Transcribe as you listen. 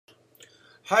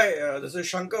Hi, this is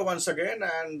Shankar once again,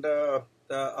 and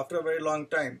after a very long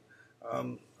time,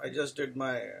 I just did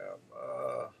my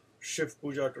Shiv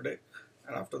Puja today,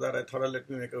 and after that, I thought let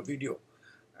me make a video.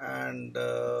 And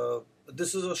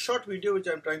this is a short video which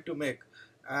I'm trying to make,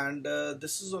 and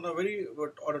this is on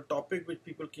a topic which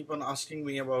people keep on asking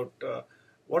me about.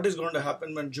 What is going to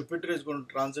happen when Jupiter is going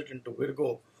to transit into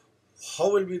Virgo? How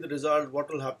will be the result?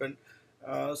 What will happen?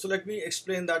 So let me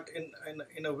explain that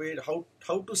in a way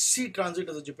how to see transit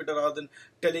as a Jupiter rather than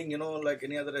telling like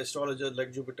any other astrologer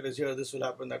like Jupiter is here, this will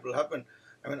happen, that will happen.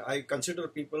 I mean, I consider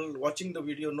people watching the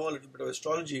video know a little bit of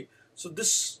astrology, so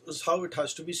this is how it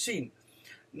has to be seen.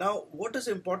 Now what is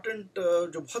important,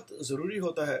 जो बहुत ज़रूरी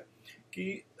होता है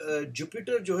कि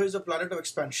Jupiter जो है is a planet of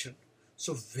expansion.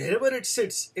 So wherever it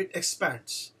sits, it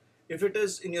expands. If it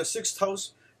is in your 6th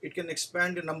house, it can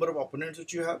expand the number of opponents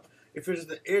which you have. If it is in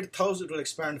the 8th house, it will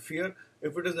expand fear.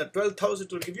 If it is in the 12th house, it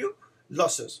will give you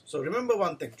losses. So remember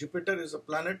one thing, Jupiter is a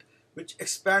planet which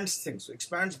expands things. So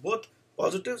expands both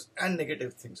positives and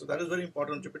negative things. So that is very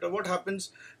important. Jupiter. What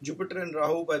happens? Jupiter and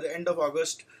Rahu by the end of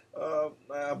August,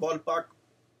 ballpark,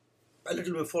 a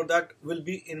little before that, will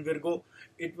be in Virgo.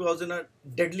 It was in a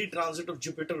deadly transit of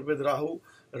Jupiter with Rahu.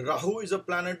 Rahu is a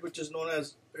planet which is known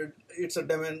as, it's a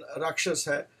demon, Rakshas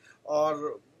hai,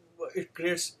 or it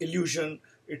creates illusion,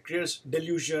 it creates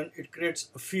delusion, it creates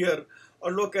fear.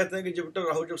 और लोग कहते हैं कि Jupiter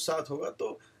Rahu जब साथ होगा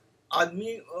तो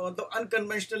आदमी तो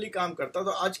अनकन्वेंशनली काम करता है.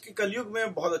 तो आज के कलयुग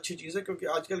में बहुत अच्छी चीज़ है, क्योंकि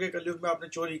आजकल के कलयुग में आपने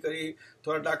चोरी करी,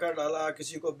 थोड़ा डाका डाला,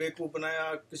 किसी को बेवकूफ़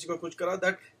बनाया, किसी को कुछ करा,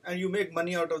 that and you make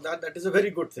money out of that is a very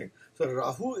good thing. So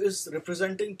Rahu is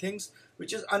representing things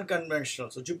which is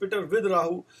unconventional. So Jupiter with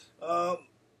Rahu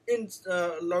in a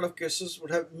lot of cases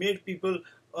would have made people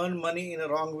earn money in a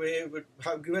wrong way, would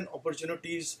have given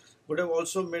opportunities, would have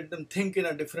also made them think in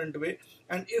a different way.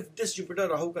 And if this Jupiter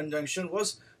Rahu conjunction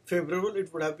was favorable,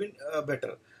 it would have been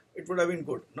better. It would have been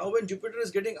good. Now when Jupiter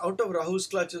is getting out of Rahu's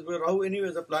clutches, where Rahu anyway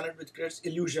is a planet which creates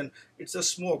illusion, it's a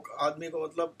smoke. आदमी को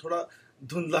मतलब थोड़ा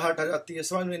धुंधलाहट आ जाती है,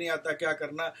 समझ में नहीं आता क्या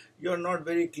करना, you are not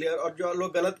very clear. और जो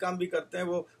लोग गलत काम भी करते हैं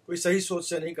वो कोई सही सोच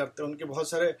से नहीं करते, उनके बहुत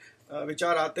सारे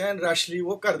विचार आते हैं, रैशली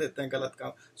वो कर देते हैं गलत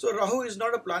काम. सो Rahu is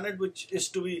not a planet which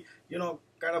is to be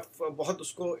kind of बहुत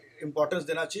उसको इंपॉर्टेंस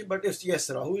देना चाहिए. But if yes,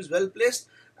 Rahu is well placed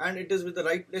and it is with the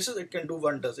right places, it can do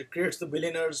wonders. It creates the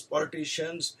billionaires,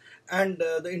 politicians, and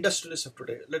the industrialists of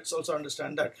today. Let's also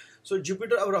understand that. So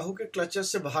Jupiter अब राहु के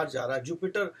clutches से बाहर जा रहा है.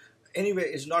 Jupiter anyway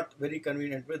is not very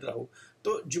convenient with Rahu.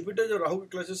 तो Jupiter जो राहु के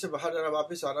clutches से बाहर जा रहा है,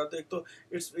 वापस आ रहा है, तो एक तो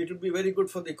it will be very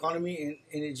good for the economy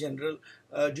in general.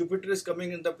 Jupiter is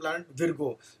coming in the planet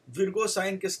Virgo. Virgo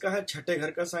sign किसका है? छठे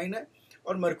घर का साइन है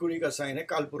और मरकुरी का साइन है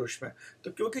कालपुरुष में.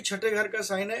 तो क्योंकि छठे घर का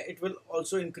साइन है, इट विल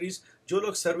ऑल्सो इंक्रीज. जो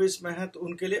लोग सर्विस में हैं तो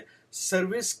उनके लिए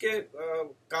सर्विस के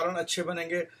कारण अच्छे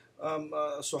बनेंगे,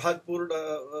 सौहार्दपूर्ण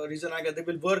रीजन आएगा. They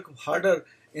will work harder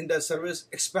in the service,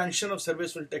 expansion of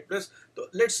service will take place. तो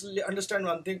let's understand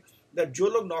one thing, that जो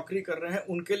लोग नौकरी कर रहे हैं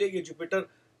उनके लिए ये जुपिटर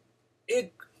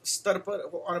एक स्तर पर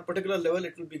on a particular level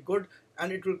it will be good,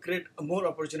 and it will create more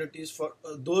opportunities for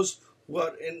those who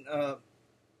are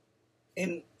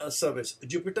in service.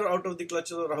 Jupiter out of the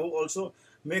clutches of Rahu also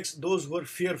makes those who are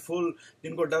fearful,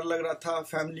 जिनको डर लग रहा था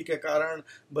family के कारण,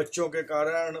 बच्चों के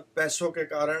कारण, पैसों के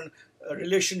कारण,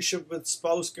 रिलेशनशिप विद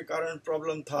स्पाउस के कारण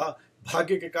प्रॉब्लम था,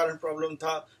 भाग्य के कारण प्रॉब्लम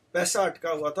था, पैसा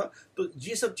अटका हुआ था, तो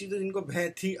ये सब चीज़ें जिनको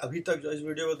भय थी अभी तक जो इस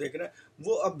वीडियो को देख रहे हैं,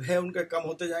 वो अब भय उनके कम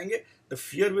होते जाएंगे. The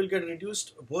fear will get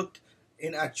reduced both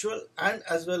in actual and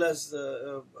as well as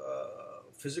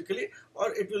physically, or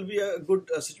it will be a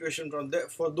good situation from there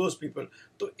for those people.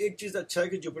 तो एक चीज़ अच्छा है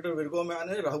कि जुपिटर विर्गो में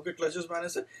आने, राहु के क्लचेस में आने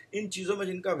से इन चीज़ों में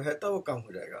जिनका भय था वो कम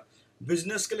हो जाएगा.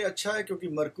 बिजनेस के लिए अच्छा है क्योंकि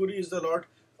Mercury is the lord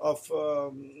of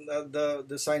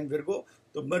the sign Virgo.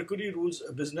 तो Mercury rules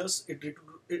business, it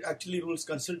actually rules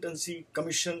consultancy,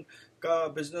 commission का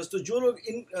बिजनेस. तो जो लोग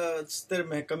इन स्तर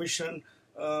में कमीशन,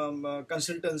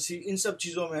 कंसल्टेंसी, इन सब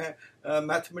चीज़ों में है,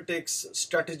 मैथमेटिक्स,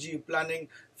 स्ट्रैटेजी, प्लानिंग,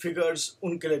 फिगर्स,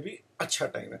 उनके लिए भी अच्छा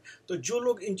टाइम है. तो जो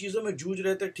लोग इन चीज़ों में जूझ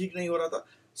रहे थे, ठीक नहीं हो रहा था,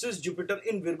 since Jupiter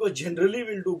in Virgo generally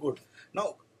will do good.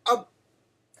 Now अब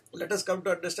let us come to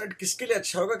understand किसके लिए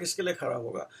अच्छा होगा, किसके लिए खराब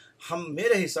होगा.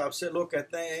 मेरे हिसाब से लोग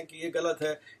कहते हैं कि ये गलत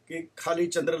है कि खाली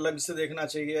चंद्र लग्न से देखना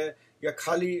चाहिए या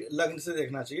खाली लग्न से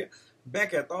देखना चाहिए. मैं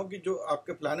कहता हूँ कि जो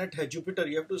आपके प्लैनेट है Jupiter,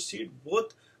 you have to C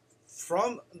both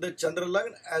from the चंद्र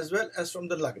लग्न as well as from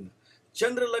the लग्न.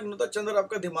 चंद्र लग्न होता है, चंद्र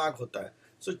आपका दिमाग होता है.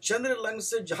 सो चंद्र लग्न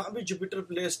से जहां भी जुपिटर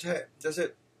प्लेस्ड है, जैसे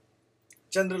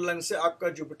चंद्र लग्न से आपका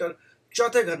जुपिटर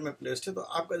चौथे घर में प्लेस्ड है, तो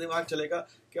आपका दिमाग चलेगा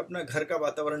कि अपना घर का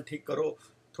वातावरण ठीक करो,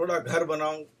 थोड़ा घर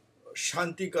बनाओ,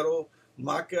 शांति करो,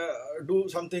 माँ के do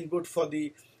something good for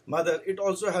the mother, it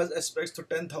also has aspects to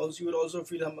 10th house, you will also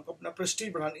feel हमको अपना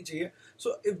प्रेस्टीज बढ़ानी चाहिए.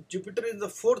 So if Jupiter is the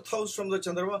 4th house from the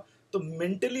चंद्रमा, तो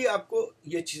मेंटली आपको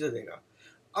ये चीजें देगा.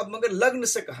 अब मगर लग्न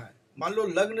से कहाँ है, मान लो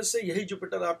लग्न से यही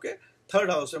जुपिटर आपके 3rd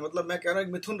हाउस है, मतलब मैं कह रहा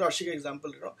हूँ मिथुन राशि का एग्जांपल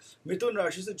ले रहा हूँ. मिथुन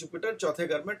राशि से जुपिटर 4थे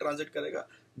घर में ट्रांजिट करेगा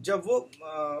जब वो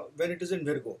when it is in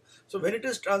Virgo. So when it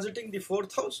is transiting the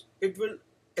 4th house, it will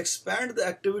expand the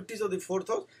activities of the 4th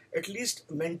house, at least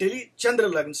mentally. चंद्र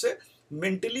लग्न से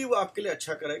mentally वो आपके लिए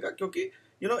अच्छा करेगा, क्योंकि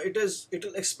it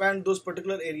will expand those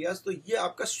particular areas. तो ये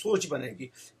आपका सोच बनेगी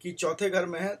कि चौथे घर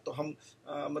में है तो हम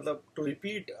मतलब टू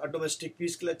रिपीट डोमेस्टिक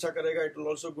पीस के लिए अच्छा करेगा. It will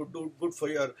also good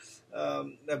for your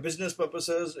business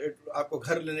purposes. आपको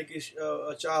घर लेने की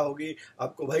चाह होगी,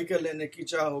 आपको व्हीकल लेने की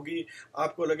चाह होगी,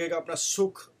 आपको लगेगा अपना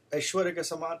सुख ऐश्वर्य के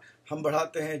समान हम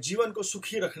बढ़ाते हैं, जीवन को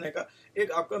सुखी रखने का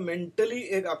एक आपका मेंटली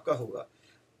एक आपका होगा.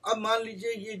 अब मान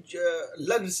लीजिए ये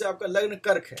लग्न से आपका लग्न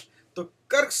कर्क है, तो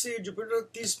कर्क से जुपिटर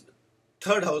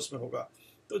 3rd हाउस में होगा.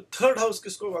 तो 3rd हाउस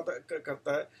किसको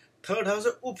करता है? 3rd हाउस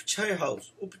है उपचय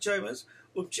हाउस. उपचय मीन्स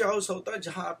उपचय हाउस होता है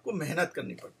जहां आपको मेहनत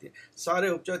करनी पड़ती है. सारे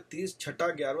उपचय 30,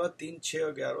 6, 11, 3, 6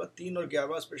 और 11, 3 और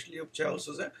 11 स्पेशली उपचय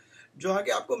हाउसेस हैं जो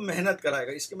आगे आपको मेहनत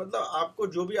कराएगा. इसके मतलब आपको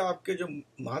जो भी आपके जो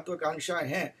महत्वाकांक्षाएं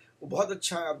हैं वो बहुत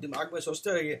अच्छा है, आप दिमाग में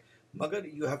सोचते रहिए, मगर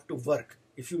you have to work.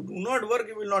 If you do not work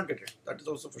you will not get it, that is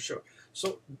also for sure.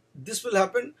 So this will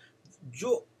happen.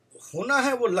 जो होना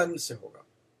है वो लग्न से होगा.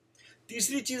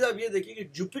 तीसरी चीज आप ये देखिए कि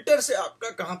जुपिटर से आपका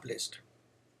कहाँ प्लेस्ड है.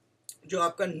 जो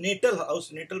आपका natal house,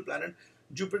 natal planet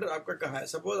Jupiter आपका कहाँ है.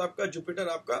 सपोज आपका जुपिटर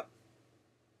आपका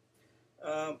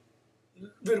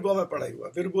विर्गो में पड़ा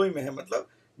हुआ, विर्गो ही में है, मतलब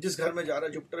जिस घर में जा रहा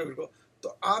है जुपिटर विर्गो, तो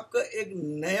आपका एक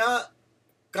नया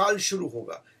काल शुरू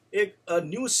होगा. एक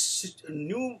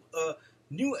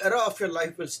new era of your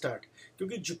life will start.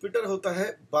 क्योंकि जुपिटर होता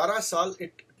है 12 साल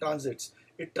it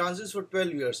transits for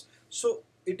 12 years. So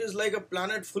it is like a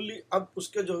planet fully. अब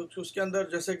उसके अंदर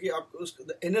जैसे कि आप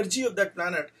एनर्जी ऑफ दैट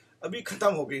प्लैनेट अभी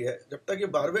खत्म हो गई है. जब तक ये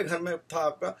 12वें घर में था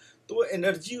आपका, तो वो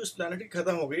एनर्जी उस प्लैनेट की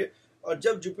खत्म हो गई है. और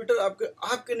जब जुपिटर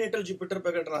आपके नेटल जुपिटर पर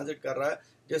अगर ट्रांजिट कर रहा है,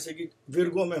 जैसे कि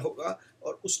विर्गो में होगा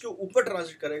और उसके ऊपर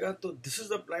ट्रांजिट करेगा, तो दिस इज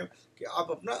द टाइम कि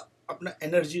आप अपना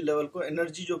एनर्जी लेवल को,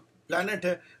 एनर्जी जो प्लैनेट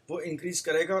है वो इंक्रीज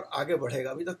करेगा और आगे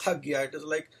बढ़ेगा. अभी तो थक गया, it is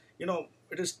like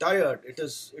it is tired, it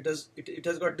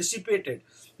has got dissipated.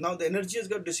 Now the energy has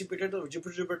got dissipated, so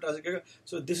Jupiter transit करेगा.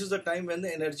 So this is the time when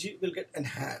the energy will get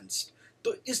enhanced.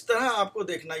 तो इस तरह आपको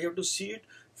देखना, you have to see it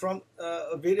from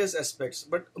various aspects,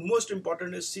 but most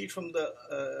important is see it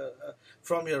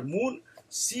from your moon,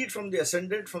 see it from the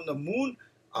ascendant. From the moon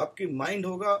आपकी mind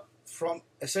होगा, from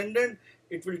ascendant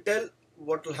it will tell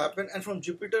what will happen, and from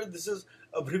Jupiter this is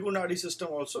a भृगुनाड़ी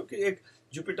system also कि एक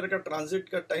Jupiter का transit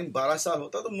का time 12 साल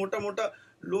होता है. तो मोटा मोटा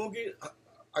लोगों की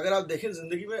अगर आप देखें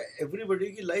जिंदगी में,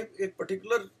 एवरीबडी की लाइफ एक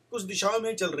पर्टिकुलर कुछ दिशाओं में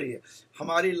ही चल रही है.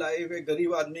 हमारी लाइफ, एक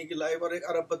गरीब आदमी की लाइफ और एक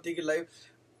अरबपति की लाइफ,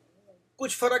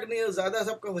 कुछ फर्क नहीं है ज्यादा.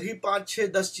 सबका वही 5, 6,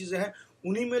 10 चीजें हैं,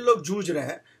 उन्हीं में लोग जूझ रहे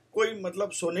हैं. कोई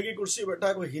मतलब सोने की कुर्सी बैठा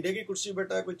है, कोई हीरे की कुर्सी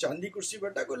बैठा है, कोई चांदी की कुर्सी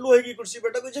बैठा है, कोई लोहे की कुर्सी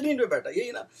बैठा है, कोई जमीन पे बैठा है.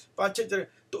 यही ना 5-6 तरह.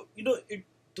 तो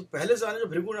तो पहले से आने जो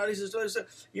भृगुनाड़ी सिस्टम, इससे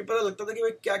ये पता लगता था कि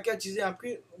भाई क्या क्या चीजें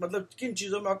आपकी, मतलब किन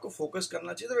चीजों में आपको फोकस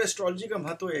करना चाहिए. तो एस्ट्रोलॉजी का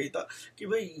महत्व यही था कि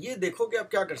भाई ये देखो कि आप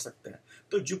क्या कर सकते हैं.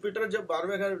 तो जुपिटर जब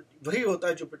 12वें घर वही होता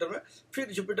है जुपिटर में.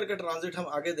 फिर जुपिटर का ट्रांजिट हम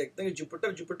आगे देखते हैं कि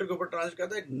जुपिटर के ऊपर ट्रांजिट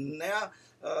करता है, एक नया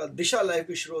दिशा लाइफ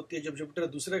की शुरू होती है. जब जुपिटर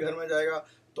दूसरे घर में जाएगा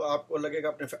तो आपको लगेगा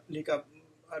अपने फैमिली का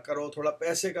करो, थोड़ा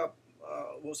पैसे का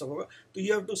वो सब होगा. तो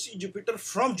you have to see Jupiter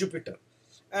from Jupiter.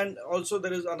 And also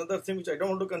there is another thing which I don't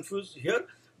want to confuse here,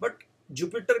 but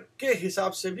Jupiter के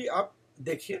हिसाब से भी आप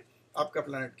देखिए आपका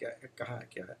प्लैनेट क्या है, कहाँ है,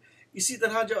 क्या है. इसी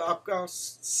तरह जब आपका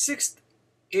 6th,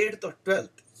 8th और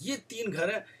 12th ये 3 घर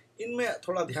हैं, इनमें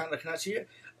थोड़ा ध्यान रखना चाहिए.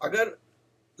 अगर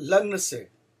लग्न से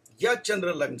या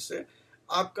चंद्र लग्न से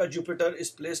आपका Jupiter is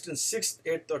placed in 6th,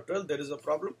 8th और 12th, there is a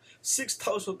problem. 6th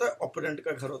house होता है ओपोनेंट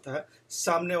का घर होता है,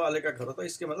 सामने वाले का घर होता है.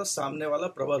 इसके मतलब सामने वाला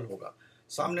प्रबल होगा.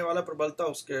 सामने वाला प्रबलता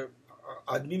उसके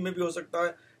आदमी में भी हो सकता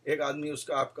है, एक आदमी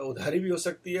उसका आपका उधारी भी हो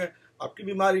सकती है, आपकी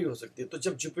बीमारी हो सकती है. तो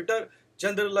जब जुपिटर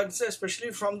चंद्र लग्न से, specially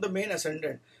from the main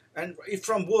ascendant and if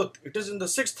from both it is in the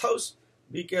 6th house,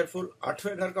 be careful.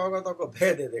 8वें घर का होगा तो आपको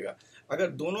भय दे देगा. अगर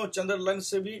दोनों चंद्र लग्न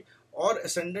से भी और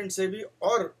असेंडेंट से भी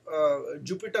और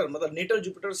जुपिटर मतलब नेटल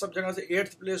जुपिटर सब जगह से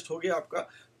 8th प्लेस्ड हो गया आपका,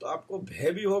 तो आपको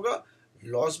भय भी होगा,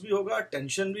 लॉस भी होगा,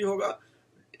 टेंशन भी होगा.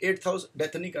 8th हाउस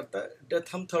डेथ नहीं करता है,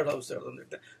 डेथ हम 3rd हाउस से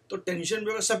देखते हैं. तो टेंशन भी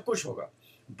होगा, सब कुछ होगा.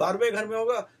 12वें घर में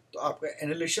होगा तो आपका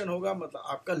एनिलेशन होगा, मतलब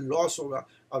आपका लॉस होगा.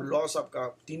 अब लॉस आपका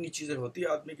 3 ही चीजें होती है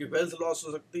आदमी की. वेल्थ लॉस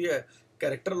हो सकती है,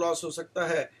 कैरेक्टर लॉस हो सकता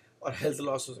है और हेल्थ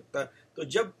लॉस हो सकता है. तो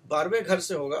जब 12वें घर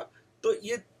से होगा तो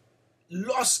ये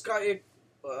लॉस का एक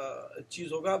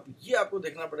चीज होगा, ये आपको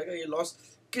देखना पड़ेगा ये लॉस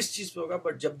किस चीज पे होगा।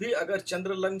 बट जब भी अगर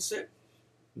चंद्र लग्न से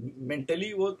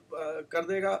मेंटली वो कर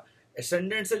देगा,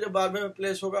 एसेंडेंट से जब 12वें में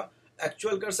प्लेस होगा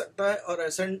एक्चुअल कर सकता है, और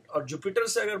एसेंड और जुपिटर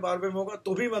से अगर 12वें में होगा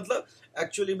तो भी मतलब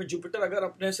एक्चुअली में जुपिटर अगर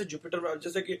अपने से जुपिटर,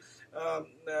 जैसे कि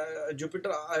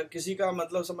जुपिटर किसी का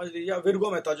मतलब समझ लीजिए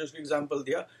विर्गो में था जो उसको एग्जाम्पल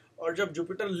दिया, और जब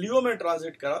जुपिटर लियो में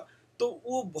ट्रांजिट करा तो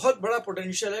वो बहुत बड़ा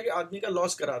पोटेंशियल है कि आदमी का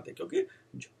लॉस करा दे, क्योंकि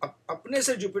अपने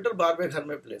से जुपिटर 12वें घर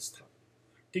में प्लेस था,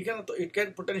 ठीक है ना। तो it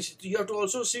can potential, you have to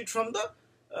also see it from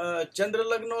the चंद्र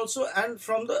लग्न ऑल्सो एंड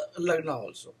फ्रॉम द लग्न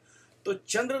ऑल्सो। तो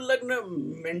चंद्र लग्न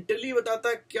मेंटली बताता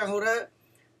है क्या हो रहा है,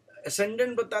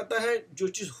 एसेंडेंट बताता है जो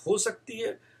चीज हो सकती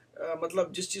है,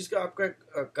 मतलब जिस चीज का आपका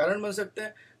कारण बन सकते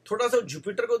हैं। थोड़ा सा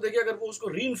जुपिटर को देखिए, अगर वो उसको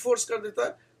रीइंफोर्स कर देता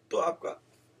है तो आपका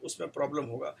उसमें प्रॉब्लम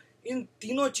होगा। इन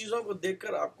तीनों चीजों को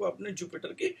देखकर आपको अपने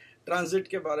जुपिटर की ट्रांजिट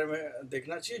के बारे में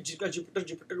देखना चाहिए। जिसका जुपिटर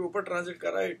जुपिटर के ऊपर ट्रांजिट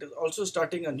कर रहा है, it is also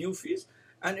starting a new phase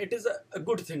and it is a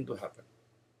good thing to happen.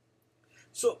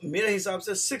 So मेरे हिसाब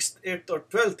से 6th, 8th और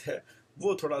 12th है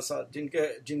वो थोड़ा सा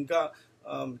जिनका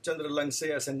चंद्र लग्न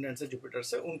से, असेंडेंट से, जुपिटर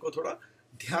से, उनको थोड़ा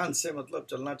ध्यान से मतलब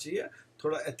चलना चाहिए,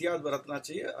 थोड़ा एहतियात बरतना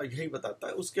चाहिए, और यही बताता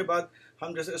है। उसके बाद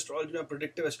हम जैसे एस्ट्रोलॉजी में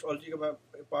प्रेडिक्टिव एस्ट्रोलॉजी का मैं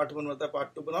पार्ट 1 बताया, पार्ट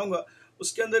 2 बनाऊंगा।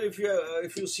 उसके अंदर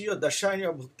इफ यू सी योर दशा इन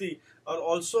योर भुक्ति और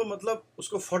ऑल्सो मतलब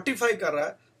उसको फोर्टिफाई कर रहा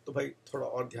है तो भाई थोड़ा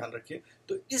और ध्यान रखिए।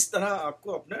 तो इस तरह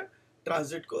आपको अपने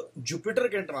ट्रांजिट को, जुपिटर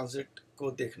के ट्रांजिट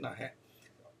को देखना है।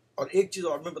 और एक चीज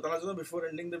और मैं बताना चाहता हूँ before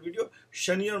ending the video,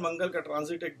 Shani और मंगल का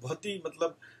ट्रांजिट एक बहुत ही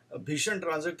मतलब भीषण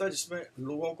ट्रांजिट था, जिसमें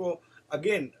लोगों को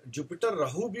अगेन जुपिटर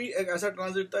राहु भी एक ऐसा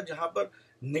ट्रांजिट था जहां पर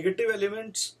negative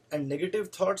elements and negative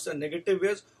thoughts and negative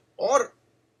ways और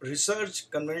research,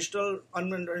 conventional,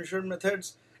 unconventional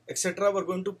methods etcetera were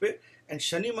going to pay. And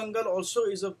Shani Mangal also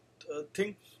is a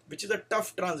thing which is a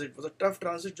tough transit, tough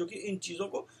transit जो कि इन चीजों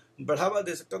को बढ़ावा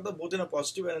दे सकता था, both in a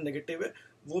positive and negative है।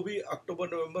 वो भी अक्टूबर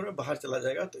नवंबर में बाहर चला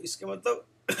जाएगा। तो इसके मतलब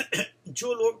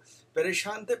जो लोग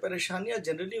परेशान थे, परेशानियां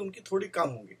जनरली उनकी थोड़ी कम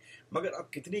होंगी, मगर अब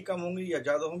कितनी कम होंगी या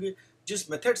ज़्यादा होंगी, जिस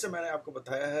मेथड से मैंने आपको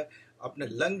बताया है, अपने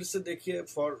लंग से देखिए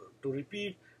फॉर टू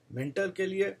रिपीट, मेंटल के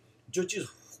लिए जो चीज़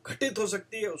घटित हो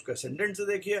सकती है उसको असेंडेंट से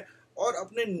देखिए, और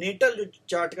अपने नेटल जो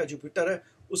चार्ट का जुपिटर है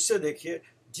उससे देखिए।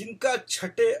 जिनका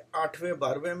 6ठे, 8वें,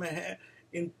 12वें में है,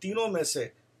 इन तीनों में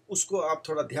से उसको आप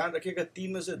थोड़ा ध्यान रखिएगा।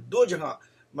 3 में से 2 जगह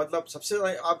मतलब सबसे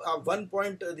आप 1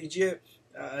 पॉइंट दीजिए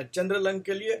चंद्र लग्न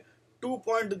के लिए, 2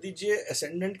 पॉइंट दीजिए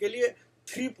असेंडेंट के लिए,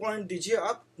 3 पॉइंट दीजिए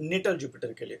आप नेटल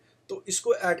जुपिटर के लिए। तो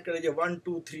इसको ऐड कर लीजिए 1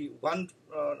 2 3,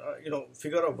 1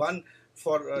 फिगर ऑफ 1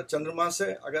 फॉर चंद्रमा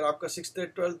से अगर आपका 6th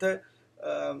 12th है,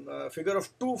 फिगर ऑफ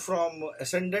 2 फ्रॉम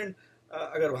असेंडेंट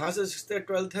अगर वहां से 6th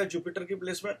 12th है जुपिटर की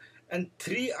प्लेसमेंट, एंड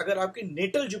 3 अगर आपकी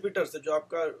नेटल जुपिटर से जो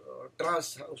आपका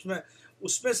ट्रांस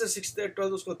उसमें से 6th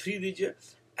 12th उसको 3 दीजिए।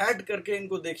 ऐड करके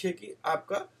इनको देखिए कि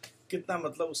आपका कितना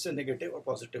मतलब उससे नेगेटिव और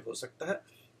पॉजिटिव हो सकता है।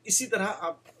 इसी तरह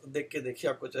आप देख के देखिए,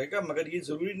 आपको चाहेगा। मगर ये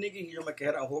जरूरी नहीं कि ये जो मैं कह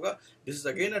रहा होगा, this is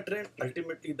again a trend.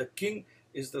 Ultimately the king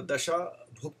is the dasha,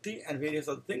 bhukti and various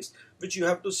other things which you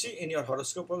have to see in your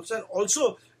horoscope also, and also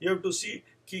you have to see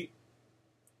कि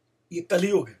ये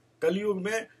कलयुग है। कलयुग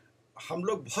में हम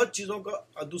लोग बहुत चीज़ों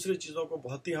का, दूसरी चीज़ों को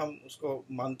बहुत ही हम उसको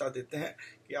मान्यता देते हैं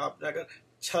कि आपने अगर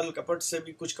छल कपट से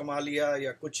भी कुछ कमा लिया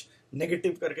या कुछ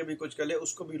नेगेटिव करके भी कुछ कर लिया,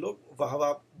 उसको भी लोग वाह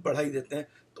वाह बढ़ा ही देते हैं।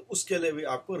 तो उसके लिए भी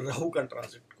आपको राहु का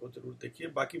ट्रांजिट को जरूर देखिए,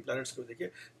 बाकी प्लैनेट्स को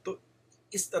देखिए। तो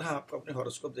इस तरह आपको अपने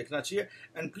हॉरोस्कोप देखना चाहिए।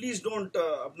 एंड प्लीज़ डोंट,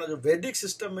 अपना जो वैदिक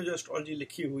सिस्टम में जो एस्ट्रोलॉजी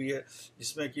लिखी हुई है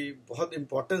जिसमें कि बहुत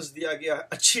इंपॉर्टेंस दिया गया है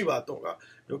अच्छी बातों का,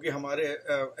 जो कि हमारे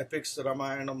एपिक्स,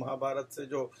 रामायण और महाभारत से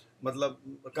जो मतलब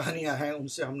कहानियां हैं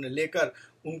उनसे हमने लेकर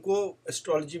उनको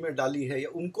एस्ट्रोलॉजी में डाली है या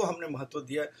उनको हमने महत्व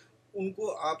दिया है, उनको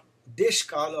आप देश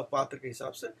काल और पात्र के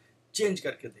हिसाब से चेंज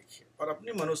करके देखिए और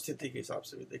अपनी मनोस्थिति के हिसाब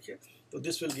से भी देखिए। तो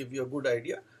this will give you a good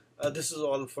idea. This is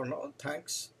all for now,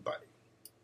 thanks, bye.